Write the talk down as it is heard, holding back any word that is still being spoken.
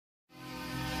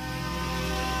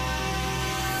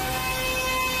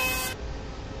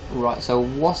Right, so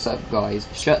what's up guys,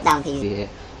 Shutdown TV here,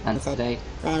 and today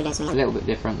we're doing something a little bit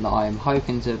different that I'm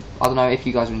hoping to, I don't know if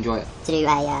you guys will enjoy it, to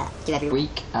do every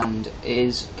week, and it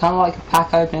is kind of like a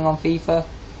pack opening on FIFA,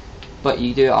 but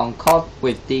you do it on COD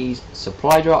with these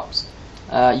supply drops.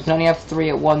 You can only have 3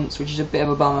 at once, which is a bit of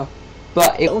a bummer,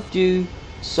 but it will do,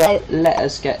 so let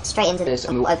us get straight into this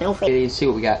and we'll open all 3. see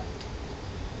what we get.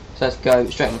 So let's go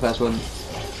straight into the first one.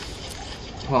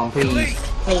 Come on, please.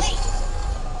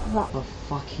 What the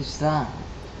fuck is that?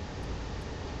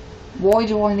 Why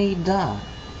do I need that?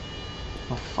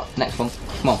 Oh fuck, next one.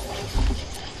 Come on.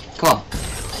 Come on.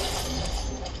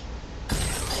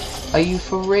 Are you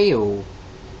for real?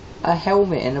 A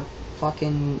helmet and a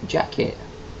fucking jacket.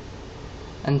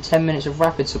 And 10 minutes of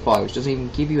rapid supply, which doesn't even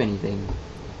give you anything.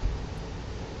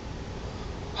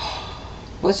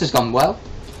 Well, this has gone well.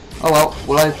 Oh well,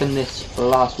 we'll open this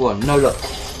last one. No look.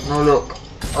 No look.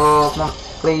 Oh, come on,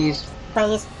 please.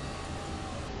 Please.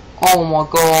 Oh my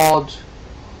god.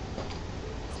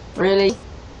 Really?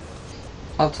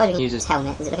 I'll use this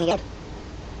helmet. Is it looking good?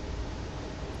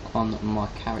 On my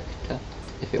character.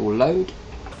 If it will load.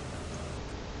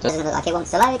 Doesn't look like it wants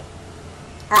to load.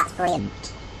 Oh, that's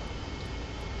brilliant.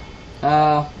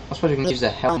 I suppose we can use the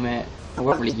helmet. I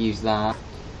won't really use that.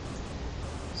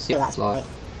 See what it's like.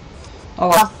 Oh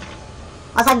well.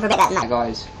 I was hoping for a bit better than that.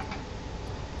 Guys.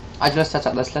 Let's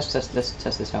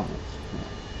test this helmet.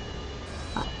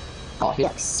 Oh, he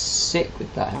looks sick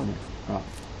with that helmet. Right,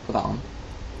 put that on.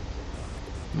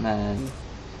 And then...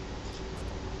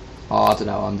 oh, I don't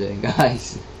know what I'm doing,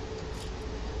 guys.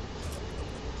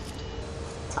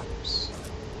 Tops.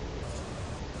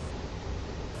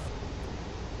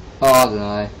 Oh, I don't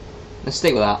know. Let's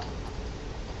stick with that.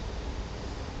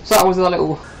 So that was a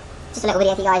little... just a little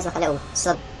video for you guys, like a little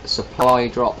supply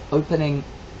drop opening.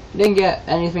 Didn't get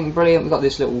anything brilliant. We got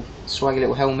this little swaggy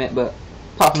little helmet, but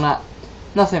apart from that,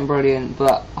 nothing brilliant.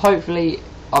 But hopefully,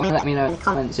 let me know in the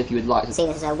comments if you would like to see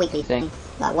this as a weekly thing,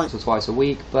 like once or twice a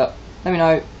week. But let me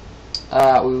know.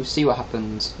 We will see what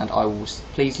happens, and I will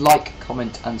please like,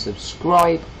 comment, and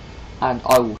subscribe, and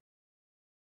I will